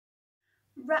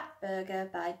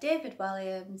Ratburger by David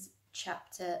Walliams,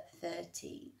 Chapter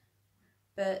 13.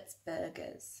 Bert's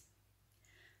Burgers.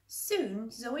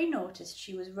 Soon Zoe noticed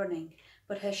she was running,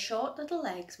 but her short little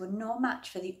legs were no match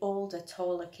for the older,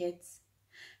 taller kids,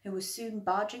 who were soon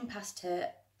barging past her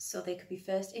so they could be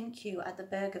first in queue at the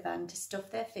burger van to stuff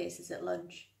their faces at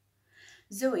lunch.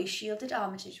 Zoe shielded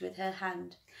Armitage with her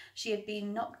hand. She had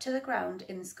been knocked to the ground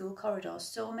in the school corridor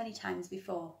so many times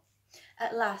before.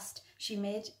 At last she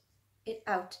made it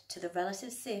out to the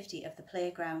relative safety of the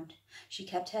playground. She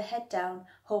kept her head down,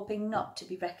 hoping not to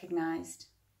be recognised.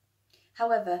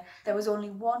 However, there was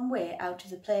only one way out of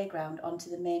the playground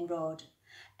onto the main road.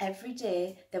 Every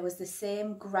day there was the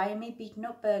same grimy,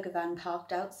 beaten-up burger van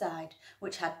parked outside,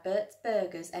 which had Bert's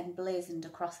Burgers emblazoned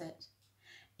across it.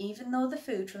 Even though the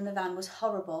food from the van was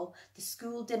horrible, the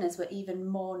school dinners were even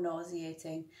more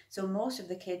nauseating, so most of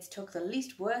the kids took the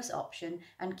least worse option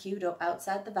and queued up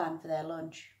outside the van for their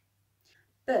lunch.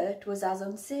 Bert was as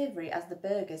unsavoury as the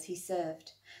burgers he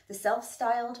served. The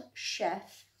self-styled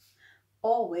chef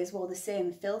always wore the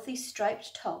same filthy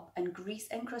striped top and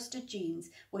grease-encrusted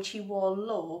jeans, which he wore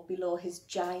low below his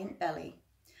giant belly.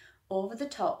 Over the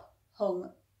top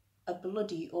hung a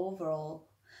bloody overall.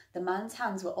 The man's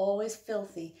hands were always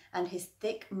filthy, and his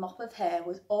thick mop of hair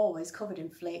was always covered in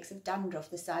flakes of dandruff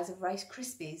the size of Rice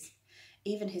Krispies.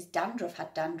 Even his dandruff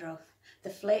had dandruff. The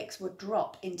flakes would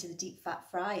drop into the deep fat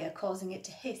fryer, causing it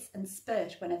to hiss and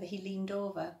spurt whenever he leaned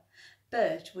over.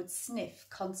 Bert would sniff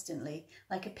constantly,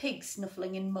 like a pig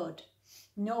snuffling in mud.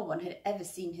 No one had ever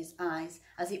seen his eyes,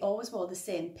 as he always wore the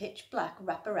same pitch-black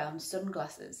wrap-around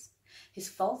sunglasses. His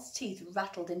false teeth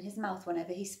rattled in his mouth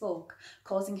whenever he spoke,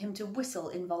 causing him to whistle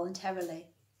involuntarily.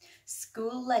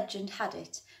 School legend had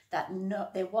it that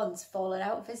they once fallen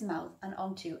out of his mouth and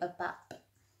onto a bap.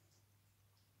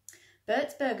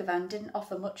 Bert's burger van didn't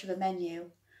offer much of a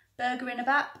menu. Burger in a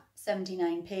bap,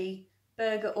 79p.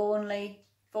 Burger only,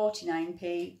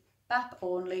 49p. Bap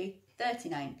only,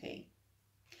 39p.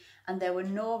 And there were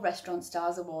no restaurant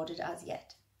stars awarded as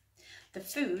yet. The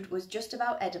food was just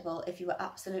about edible if you were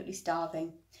absolutely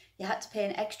starving. You had to pay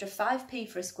an extra 5p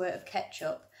for a squirt of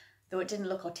ketchup, though it didn't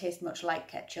look or taste much like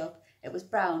ketchup. It was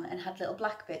brown and had little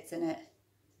black bits in it.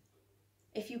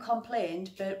 If you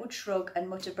complained, Bert would shrug and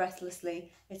mutter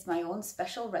breathlessly, "It's my own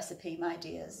special recipe, my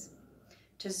dears."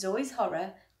 To Zoe's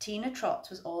horror, Tina Trotz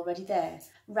was already there,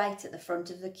 right at the front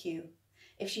of the queue.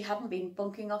 If she hadn't been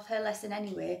bunking off her lesson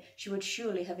anyway, she would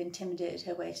surely have intimidated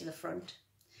her way to the front.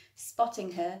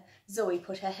 Spotting her, Zoe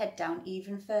put her head down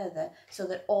even further so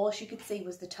that all she could see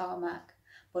was the tarmac,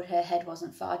 but her head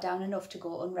wasn't far down enough to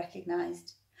go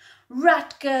unrecognised.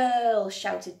 "Rat girl!"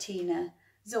 shouted Tina.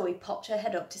 Zoe popped her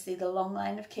head up to see the long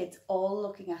line of kids all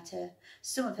looking at her.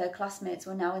 Some of her classmates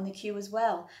were now in the queue as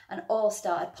well, and all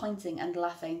started pointing and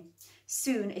laughing.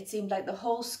 Soon it seemed like the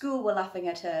whole school were laughing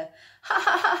at her. Ha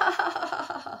ha ha ha ha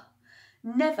ha ha!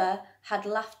 Never had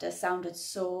laughter sounded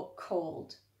so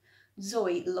cold.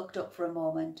 Zoe looked up for a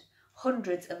moment.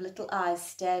 Hundreds of little eyes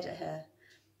stared at her.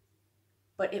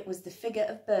 But it was the figure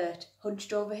of Bert,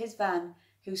 hunched over his van,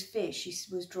 whose face she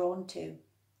was drawn to.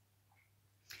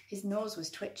 His nose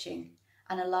was twitching,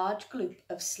 and a large gloop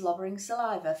of slobbering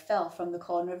saliva fell from the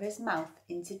corner of his mouth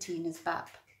into Tina's bap.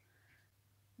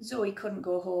 Zoe couldn't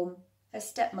go home. Her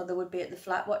stepmother would be at the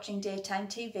flat watching daytime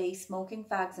TV, smoking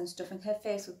fags and stuffing her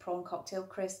face with prawn cocktail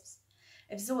crisps.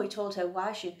 If Zoe told her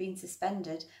why she had been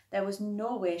suspended, there was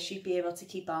no way she'd be able to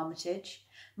keep Armitage.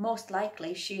 Most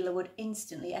likely, Sheila would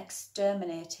instantly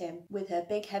exterminate him with her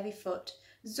big heavy foot.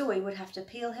 Zoe would have to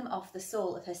peel him off the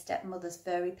sole of her stepmother's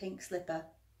furry pink slipper.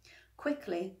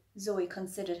 Quickly, Zoe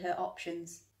considered her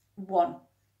options. 1.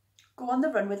 Go on the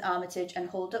run with Armitage and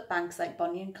hold up banks like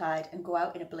Bonnie and Clyde and go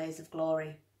out in a blaze of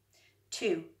glory.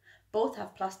 2. Both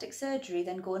have plastic surgery,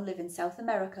 then go and live in South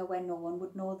America where no one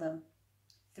would know them.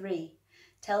 3.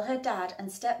 Tell her dad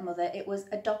and stepmother it was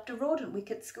Adopt a Rodent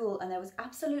Week at school and there was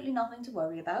absolutely nothing to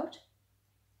worry about.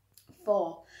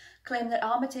 4. Claim that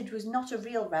Armitage was not a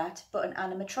real rat, but an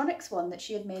animatronics one that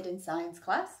she had made in science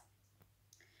class.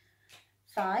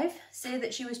 5. Say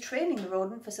that she was training the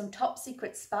rodent for some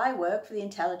top-secret spy work for the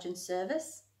intelligence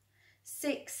service.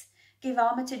 6. Give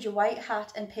Armitage a white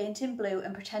hat and paint him blue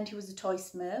and pretend he was a toy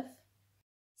Smurf.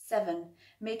 7.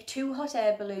 Make 2 hot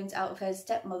air balloons out of her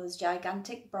stepmother's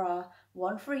gigantic bra,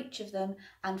 1 for each of them,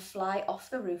 and fly off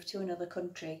the roof to another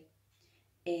country.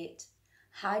 8.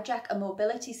 Hijack a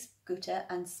mobility scooter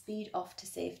and speed off to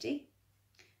safety.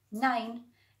 9.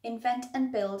 Invent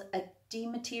and build a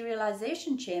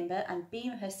dematerialization chamber and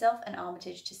beam herself and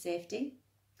Armitage to safety.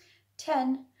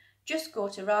 10. Just go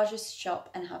to Raj's shop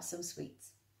and have some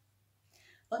sweets.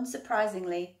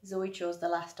 Unsurprisingly, Zoe chose the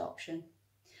last option.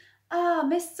 "Ah,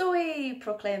 Miss Zoe!"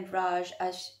 proclaimed Raj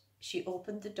as she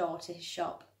opened the door to his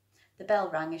shop. The bell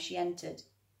rang as she entered.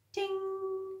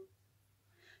 Ting!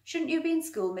 "Shouldn't you be in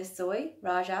school, Miss Zoe?"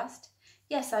 Raj asked.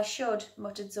 "Yes, I should,"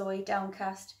 muttered Zoe,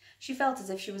 downcast. She felt as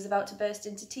if she was about to burst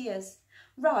into tears.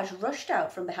 Raj rushed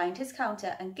out from behind his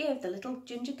counter and gave the little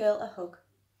ginger girl a hug.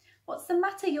 "What's the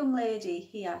matter, young lady?"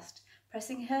 he asked,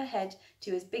 pressing her head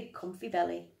to his big comfy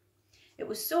belly. It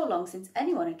was so long since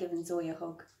anyone had given Zoe a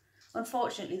hug.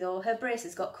 Unfortunately, though, her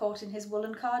braces got caught in his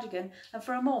woolen cardigan, and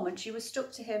for a moment she was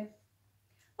stuck to him.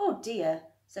 "Oh dear,"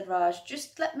 said Raj,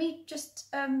 let me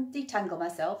detangle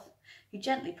myself." He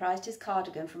gently prized his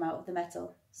cardigan from out of the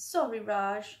metal. "Sorry,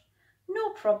 Raj." "No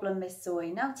problem, Miss Zoe.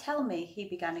 Now tell me," he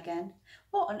began again.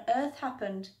 "What on earth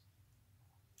happened?"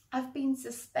 "I've been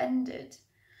suspended."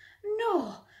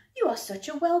 "No, you are such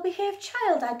a well-behaved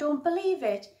child. I don't believe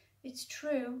it." "It's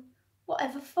true."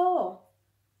 "Whatever for?"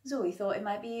 Zoe thought it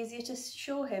might be easier to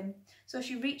show him, so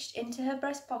she reached into her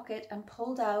breast pocket and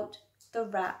pulled out the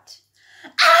rat.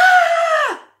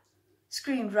 "Ah!"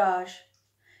 screamed Raj.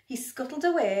 He scuttled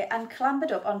away and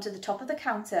clambered up onto the top of the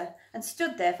counter and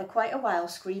stood there for quite a while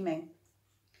screaming.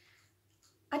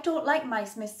 "I don't like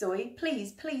mice, Miss Zoe.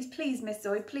 Please, please, please, Miss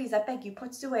Zoe, please, I beg you,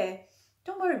 put it away."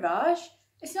 "Don't worry, Raj.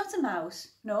 It's not a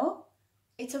mouse. No,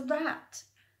 it's a rat."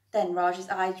 Then Raj's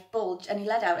eyes bulged and he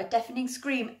let out a deafening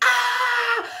scream. "Ah!"